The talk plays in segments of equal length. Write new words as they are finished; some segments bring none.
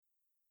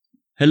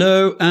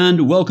Hello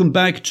and welcome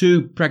back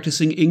to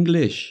Practicing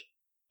English.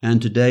 And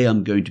today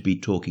I'm going to be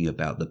talking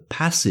about the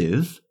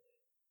passive,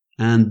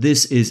 and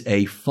this is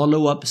a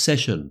follow-up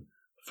session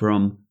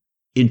from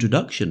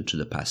Introduction to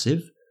the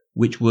Passive,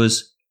 which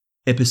was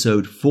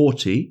episode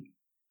 40.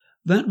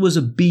 That was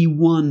a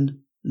B1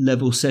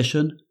 level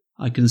session.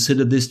 I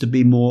consider this to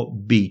be more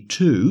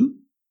B2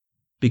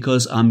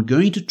 because I'm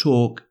going to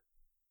talk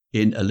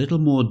in a little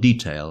more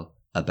detail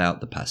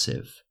about the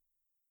passive.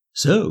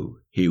 So,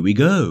 here we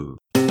go.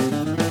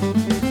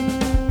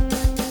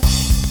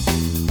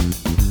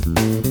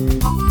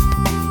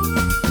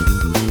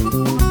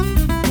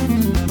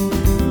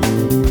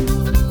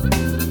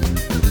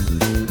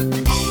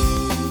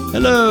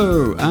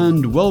 Hello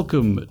and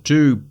welcome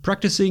to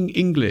Practicing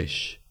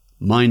English.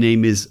 My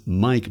name is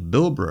Mike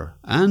Bilbrough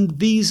and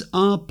these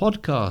are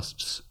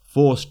podcasts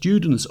for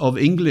students of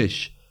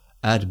English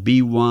at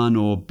B1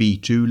 or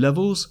B2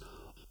 levels,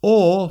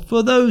 or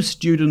for those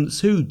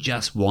students who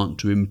just want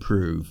to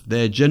improve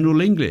their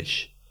general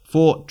English.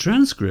 For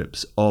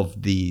transcripts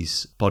of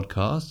these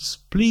podcasts,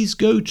 please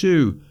go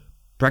to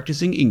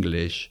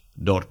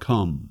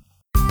practicingenglish.com.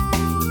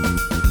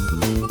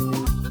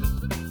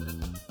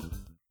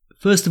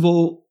 First of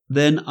all,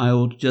 then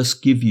I'll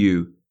just give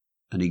you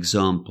an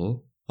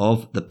example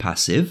of the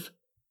passive.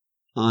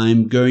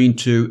 I'm going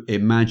to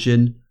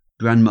imagine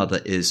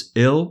grandmother is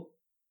ill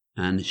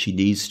and she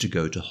needs to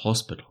go to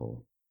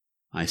hospital.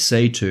 I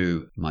say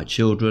to my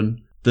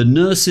children, the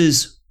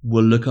nurses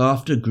will look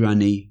after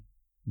Granny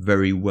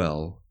very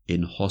well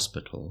in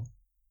hospital.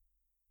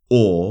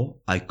 Or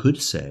I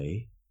could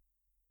say,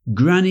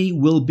 Granny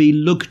will be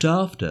looked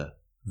after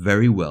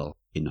very well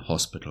in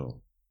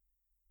hospital.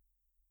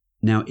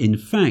 Now, in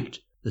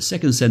fact, the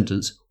second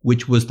sentence,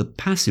 which was the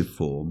passive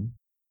form,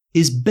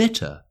 is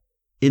better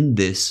in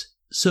this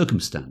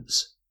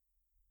circumstance.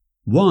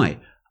 Why?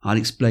 I'll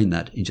explain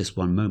that in just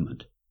one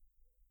moment.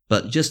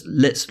 But just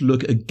let's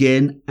look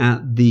again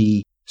at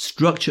the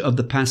structure of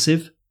the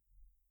passive.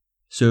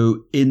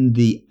 So in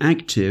the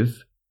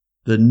active,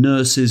 the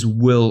nurses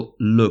will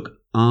look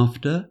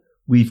after.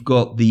 We've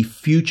got the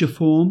future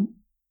form,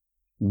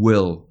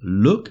 will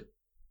look,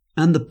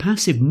 and the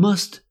passive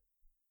must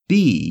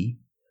be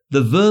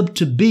the verb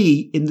to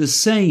be in the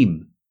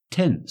same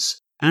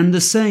tense and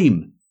the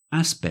same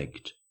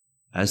aspect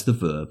as the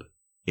verb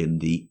in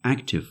the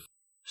active.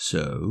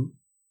 So,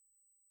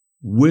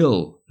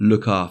 will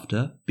look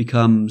after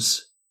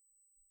becomes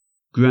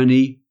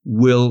Granny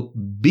will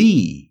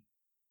be,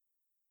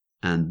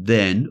 and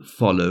then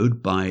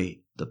followed by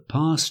the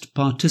past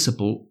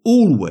participle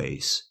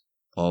always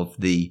of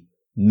the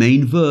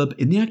main verb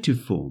in the active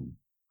form.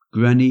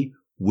 Granny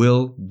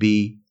will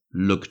be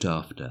looked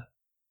after.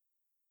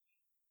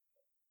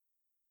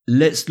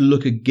 Let's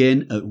look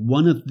again at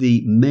one of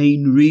the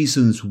main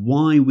reasons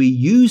why we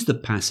use the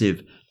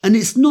passive, and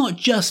it's not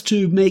just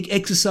to make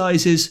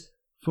exercises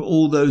for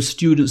all those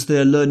students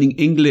there learning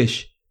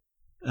English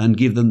and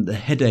give them the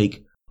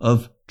headache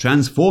of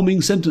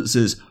transforming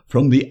sentences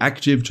from the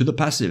active to the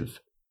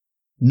passive.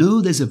 No,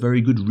 there's a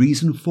very good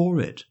reason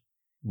for it.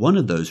 One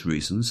of those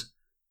reasons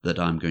that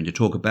I'm going to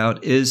talk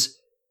about is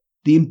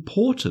the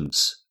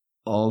importance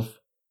of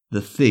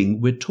the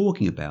thing we're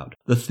talking about,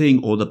 the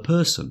thing or the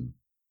person.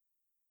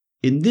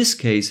 In this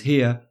case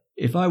here,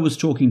 if I was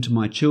talking to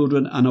my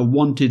children and I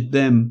wanted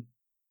them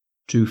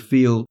to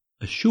feel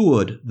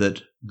assured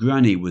that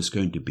Granny was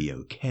going to be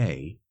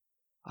okay,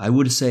 I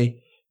would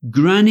say,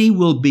 Granny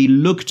will be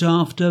looked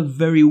after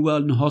very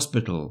well in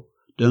hospital.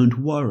 Don't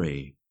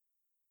worry.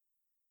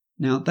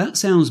 Now that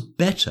sounds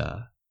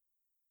better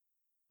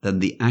than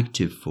the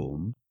active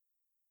form.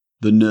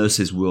 The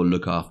nurses will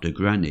look after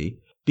Granny,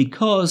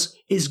 because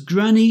it's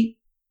Granny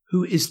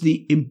who is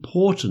the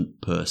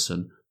important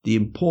person, the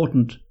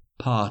important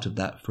part of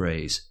that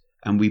phrase,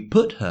 and we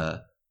put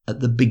her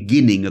at the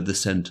beginning of the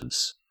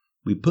sentence.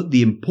 We put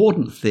the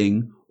important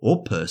thing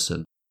or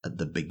person at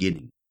the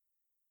beginning.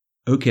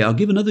 Okay, I'll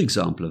give another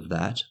example of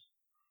that.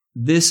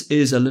 This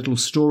is a little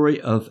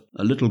story of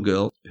a little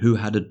girl who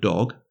had a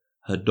dog.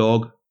 Her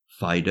dog,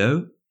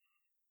 Fido,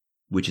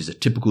 which is a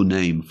typical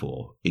name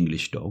for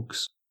English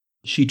dogs.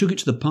 She took it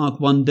to the park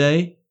one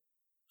day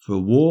for a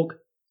walk,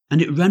 and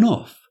it ran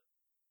off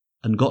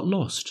and got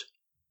lost.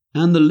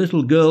 And the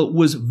little girl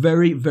was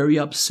very, very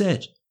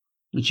upset.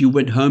 And she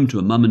went home to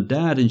her mum and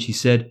dad and she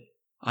said,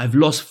 I've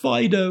lost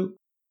Fido.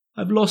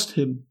 I've lost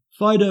him.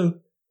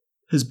 Fido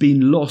has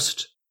been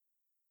lost.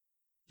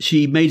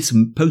 She made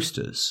some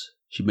posters.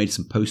 She made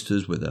some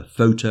posters with a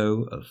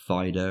photo of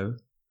Fido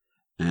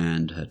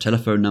and her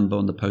telephone number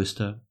on the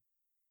poster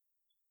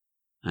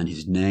and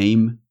his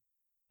name,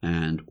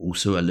 and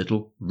also a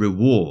little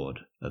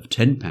reward of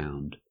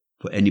 £10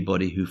 for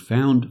anybody who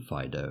found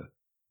Fido.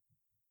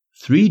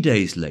 3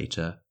 days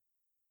later,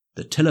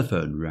 the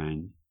telephone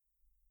rang.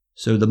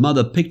 So the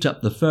mother picked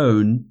up the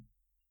phone.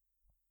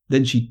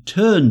 Then she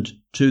turned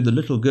to the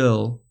little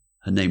girl.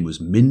 Her name was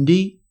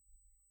Mindy.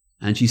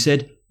 And she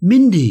said,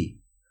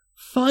 Mindy,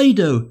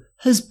 Fido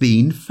has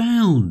been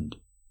found.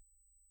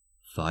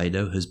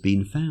 Fido has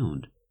been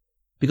found.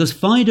 Because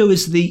Fido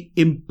is the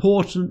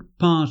important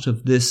part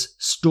of this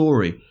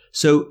story,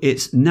 so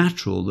it's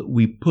natural that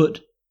we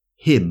put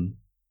him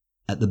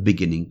at the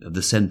beginning of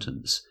the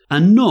sentence,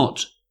 and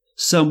not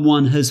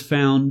someone has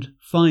found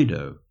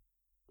Fido,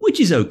 which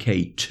is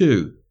okay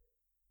too,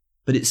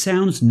 but it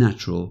sounds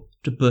natural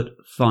to put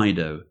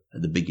Fido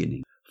at the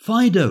beginning.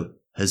 Fido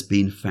has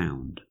been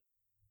found.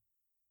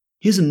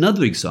 Here's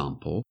another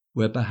example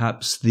where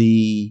perhaps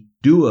the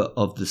doer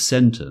of the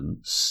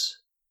sentence,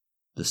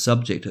 the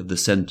subject of the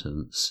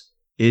sentence,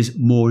 is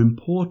more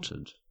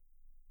important.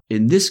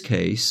 In this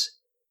case,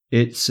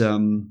 it's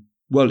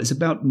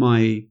about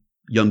my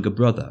younger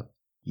brother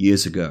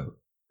years ago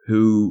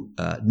who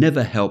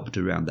never helped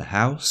around the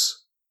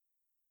house.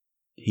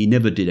 He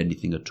never did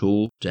anything at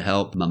all to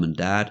help mum and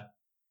dad.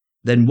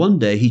 Then one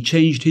day he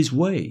changed his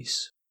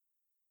ways.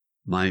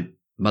 My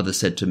mother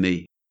said to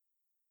me,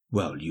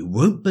 "Well, you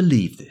won't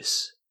believe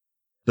this,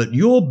 but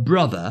your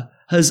brother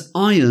has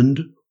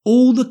ironed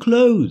all the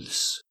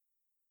clothes."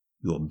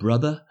 Your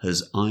brother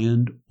has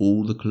ironed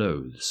all the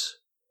clothes.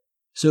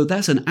 So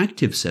that's an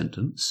active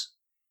sentence,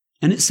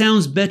 and it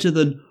sounds better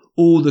than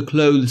all the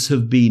clothes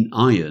have been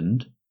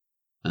ironed,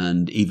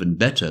 and even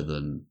better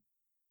than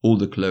all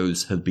the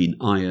clothes have been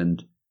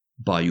ironed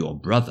by your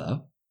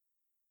brother.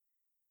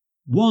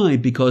 Why?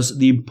 Because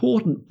the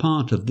important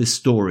part of this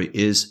story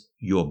is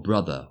your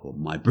brother, or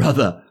my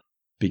brother,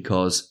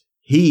 because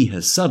he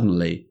has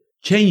suddenly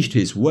changed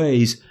his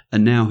ways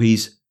and now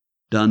he's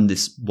done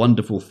this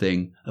wonderful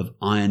thing of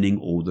ironing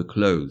all the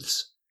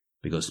clothes,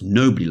 because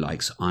nobody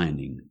likes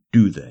ironing,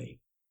 do they?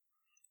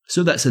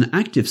 So that's an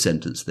active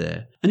sentence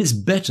there, and it's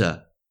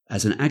better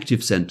as an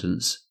active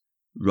sentence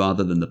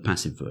rather than the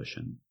passive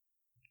version.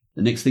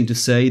 The next thing to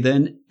say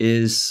then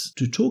is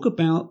to talk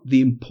about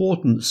the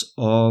importance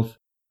of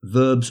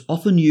verbs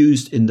often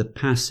used in the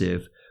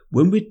passive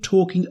when we're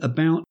talking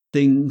about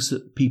things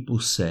that people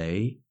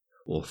say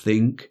or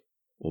think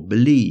or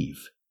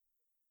believe.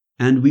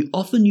 And we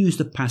often use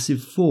the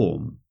passive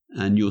form,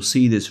 and you'll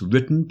see this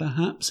written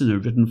perhaps in a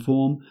written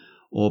form,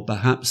 or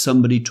perhaps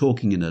somebody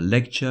talking in a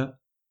lecture.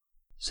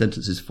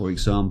 Sentences, for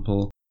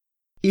example,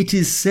 "It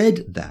is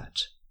said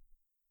that,"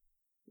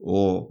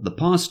 or the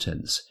past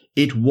tense,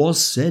 "It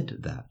was said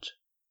that,"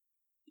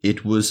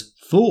 "It was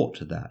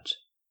thought that,"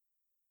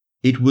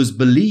 "It was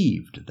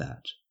believed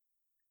that,"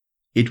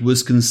 "It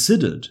was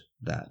considered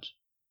that,"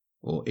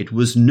 or "It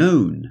was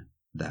known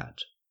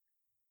that."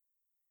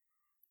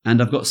 And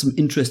I've got some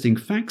interesting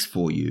facts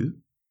for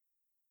you,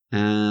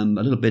 a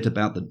little bit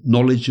about the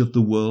knowledge of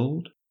the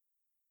world,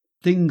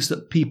 things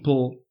that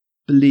people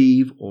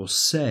believe or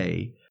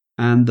say,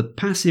 and the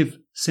passive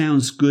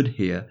sounds good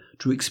here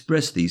to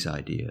express these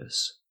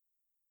ideas.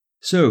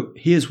 So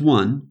here's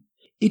one.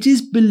 It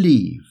is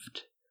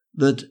believed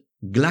that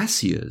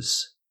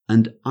glaciers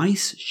and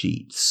ice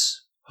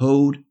sheets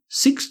hold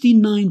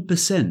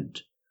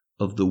 69%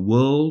 of the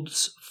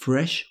world's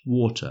fresh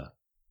water.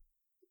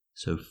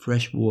 So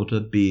fresh water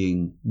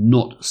being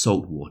not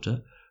salt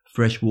water,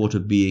 fresh water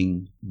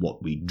being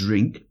what we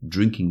drink,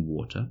 drinking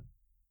water.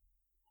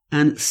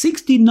 And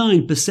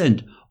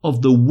 69%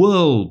 of the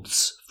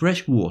world's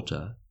fresh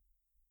water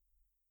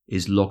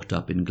is locked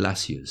up in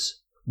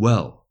glaciers.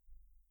 Well,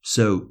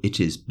 so it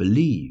is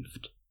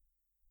believed.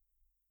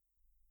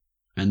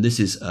 And this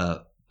is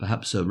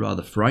perhaps a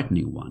rather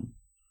frightening one.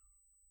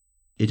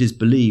 It is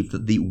believed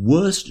that the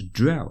worst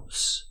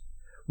droughts,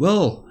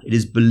 well, it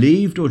is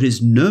believed or it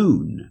is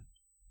known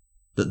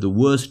that the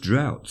worst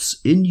droughts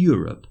in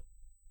Europe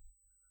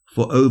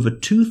for over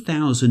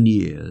 2,000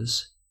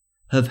 years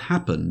have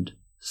happened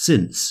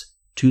since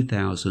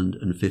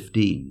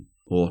 2015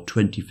 or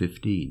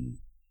 2015.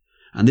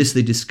 And this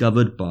they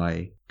discovered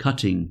by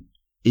cutting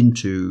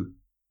into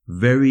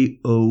very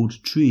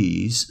old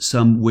trees,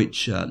 some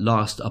which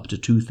last up to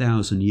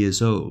 2,000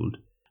 years old,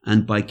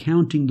 and by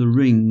counting the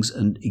rings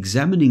and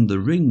examining the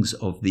rings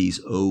of these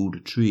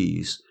old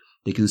trees,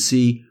 they can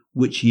see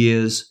which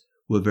years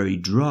were very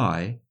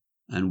dry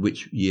and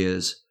which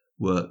years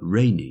were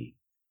rainy.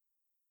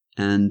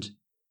 And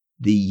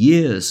the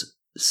years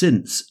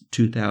since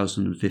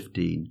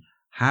 2015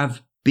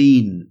 have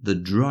been the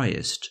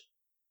driest,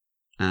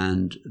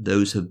 and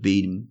those have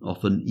been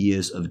often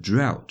years of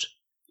drought,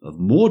 of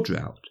more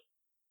drought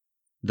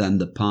than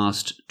the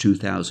past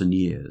 2,000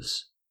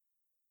 years.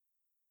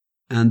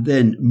 And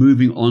then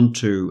moving on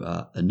to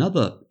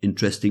another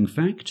interesting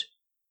fact,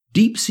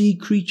 deep-sea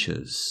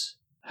creatures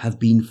have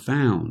been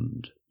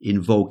found in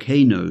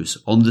volcanoes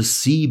on the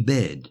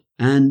seabed,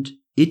 and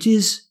it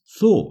is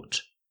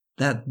thought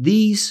that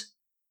these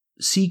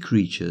sea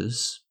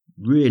creatures,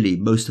 really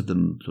most of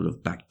them sort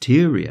of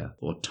bacteria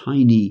or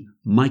tiny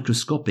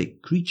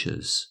microscopic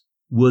creatures,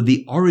 were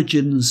the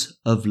origins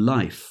of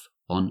life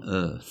on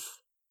Earth.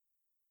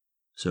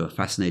 So a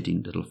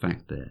fascinating little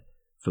fact there,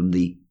 from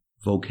the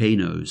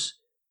volcanoes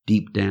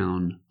deep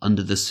down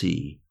under the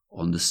sea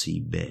on the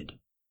seabed.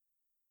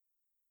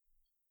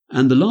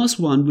 And the last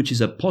one, which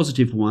is a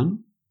positive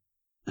one,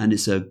 and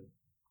it's a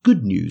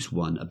good news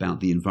one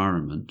about the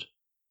environment.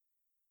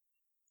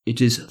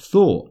 It is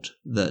thought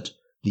that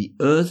the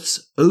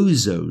Earth's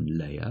ozone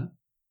layer,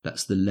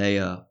 that's the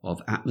layer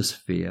of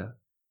atmosphere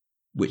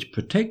which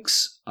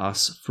protects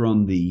us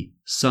from the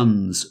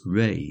sun's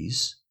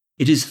rays,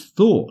 it is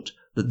thought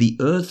that the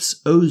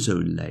Earth's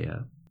ozone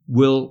layer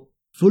will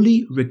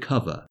fully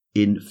recover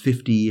in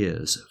 50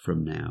 years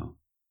from now.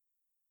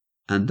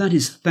 And that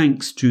is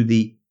thanks to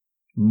the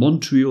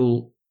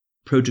Montreal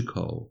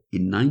Protocol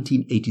in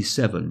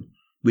 1987,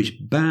 which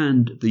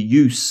banned the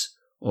use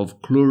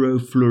of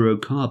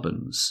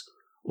chlorofluorocarbons,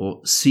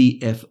 or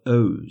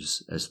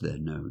CFOs as they're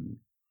known.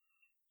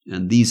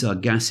 And these are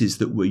gases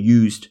that were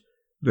used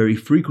very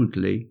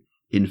frequently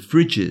in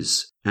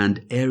fridges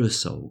and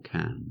aerosol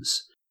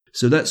cans.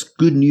 So that's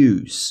good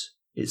news.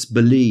 It's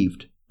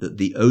believed that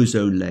the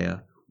ozone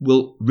layer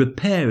will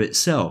repair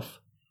itself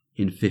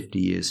in 50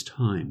 years'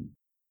 time.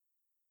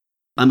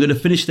 I'm going to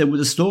finish then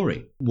with a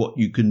story. What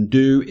you can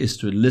do is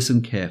to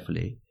listen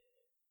carefully,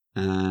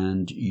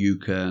 and you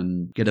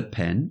can get a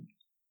pen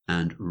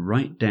and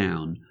write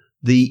down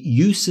the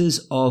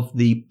uses of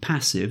the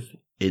passive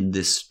in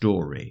this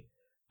story.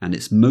 And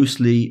it's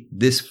mostly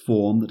this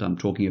form that I'm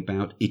talking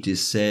about. It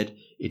is said,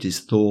 it is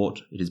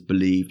thought, it is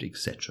believed,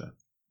 etc.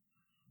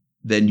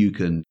 Then you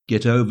can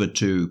get over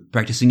to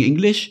Practicing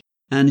English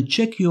and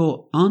check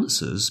your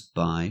answers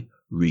by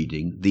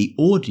reading the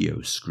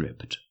audio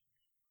script.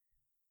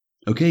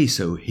 Okay,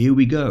 so here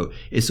we go.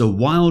 It's a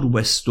Wild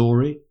West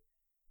story,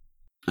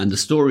 and the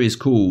story is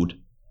called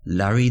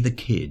Larry the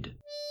Kid.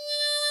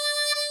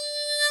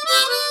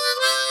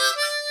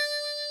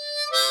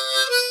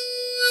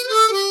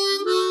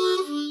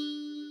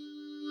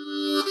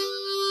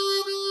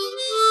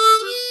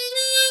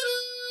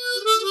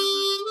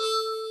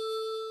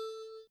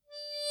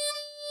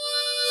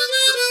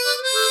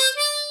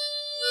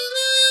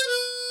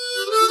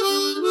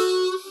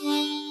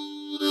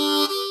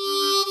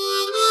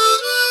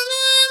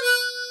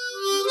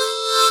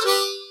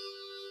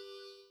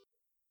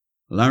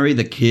 Larry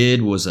the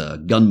Kid was a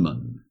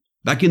gunman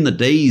back in the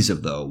days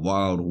of the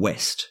Wild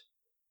West.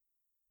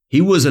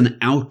 He was an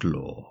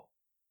outlaw.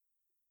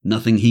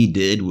 Nothing he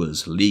did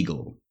was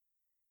legal.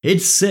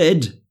 It's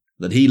said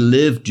that he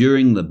lived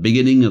during the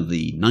beginning of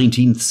the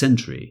 19th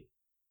century,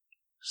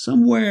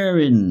 somewhere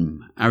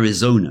in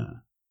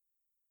Arizona.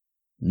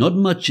 Not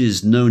much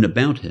is known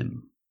about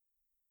him,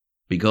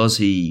 because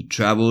he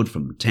traveled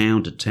from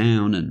town to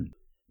town and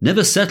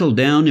never settled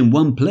down in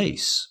one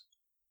place.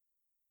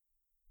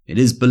 It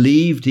is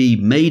believed he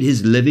made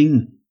his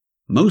living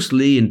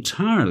mostly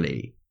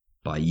entirely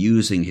by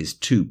using his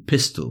 2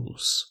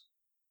 pistols.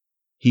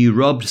 He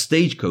robbed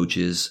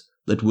stagecoaches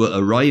that were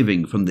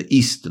arriving from the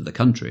east of the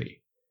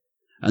country,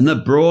 and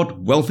that brought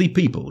wealthy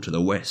people to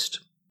the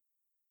west.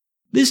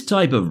 This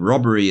type of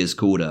robbery is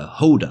called a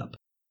hold-up.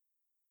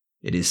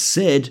 It is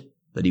said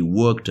that he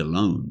worked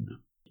alone.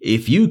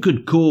 If you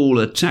could call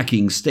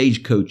attacking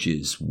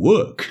stagecoaches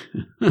work.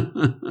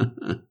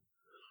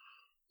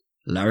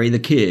 Larry the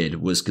Kid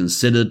was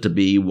considered to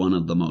be one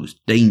of the most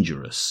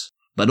dangerous,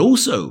 but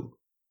also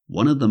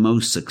one of the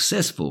most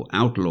successful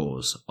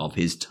outlaws of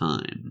his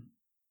time.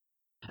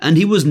 And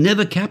he was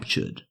never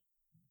captured.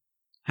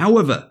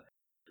 However,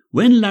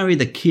 when Larry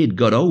the Kid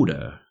got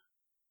older,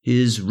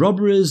 his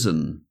robberies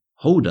and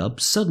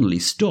hold-ups suddenly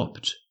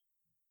stopped.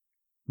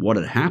 What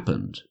had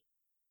happened?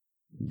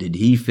 Did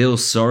he feel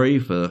sorry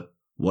for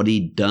what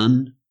he'd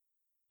done?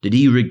 Did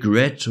he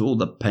regret all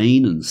the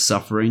pain and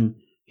suffering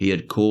he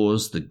had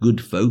caused the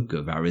good folk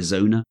of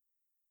Arizona?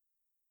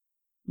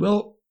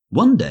 Well,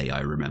 one day I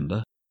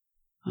remember,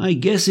 I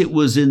guess it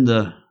was in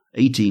the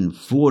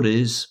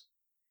 1840s,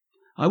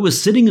 I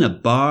was sitting in a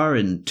bar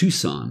in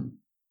Tucson.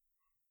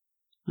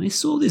 I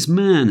saw this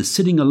man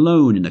sitting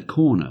alone in a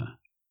corner.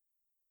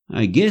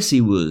 I guess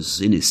he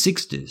was in his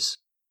 60s.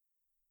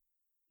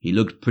 He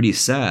looked pretty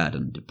sad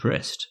and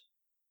depressed.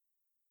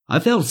 I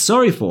felt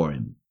sorry for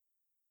him.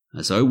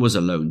 As I was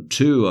alone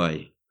too,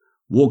 I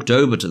walked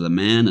over to the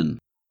man and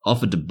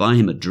offered to buy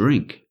him a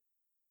drink.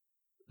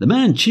 The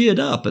man cheered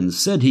up and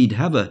said he'd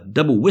have a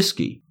double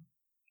whiskey.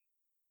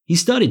 He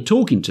started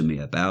talking to me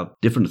about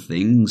different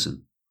things,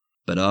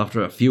 but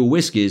after a few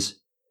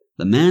whiskeys,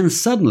 the man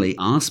suddenly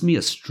asked me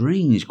a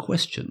strange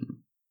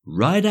question,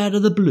 right out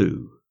of the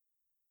blue.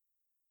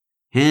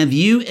 "Have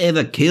you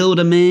ever killed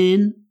a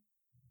man?"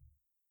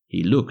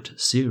 He looked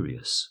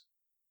serious.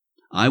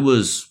 I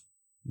was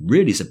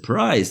really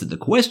surprised at the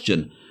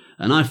question,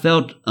 and I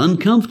felt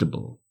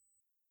uncomfortable.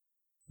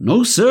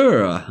 "No,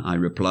 sir," I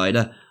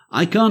replied.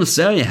 "I can't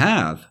say I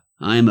have.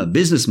 I am a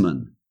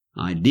businessman.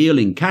 I deal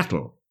in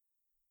cattle.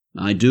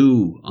 I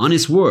do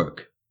honest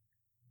work."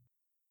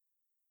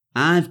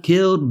 "I've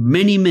killed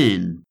many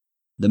men."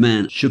 The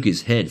man shook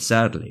his head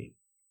sadly.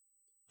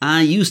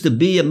 "I used to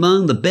be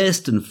among the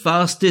best and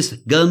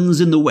fastest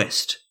guns in the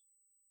West.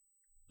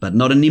 But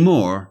not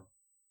anymore."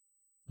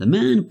 The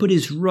man put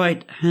his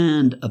right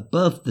hand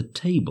above the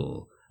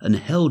table and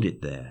held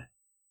it there.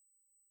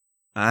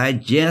 "I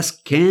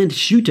just can't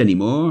shoot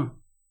anymore.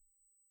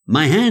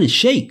 My hand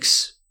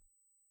shakes."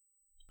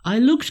 I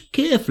looked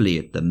carefully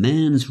at the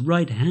man's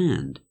right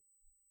hand.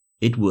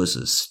 It was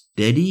as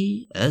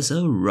steady as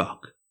a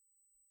rock.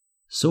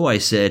 So I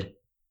said,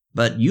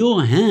 "But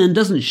your hand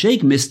doesn't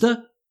shake,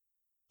 mister.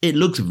 It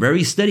looks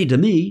very steady to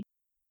me."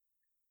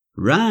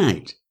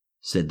 "Right,"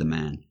 said the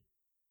man,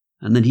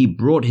 and then he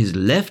brought his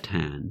left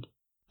hand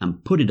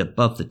and put it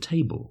above the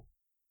table.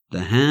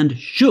 The hand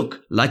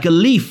shook like a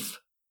leaf.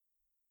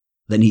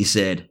 Then he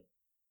said,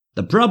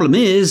 "The problem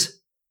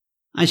is,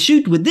 I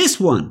shoot with this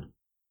one."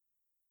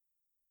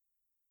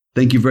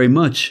 Thank you very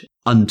much.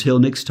 Until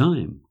next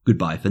time,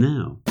 goodbye for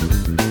now.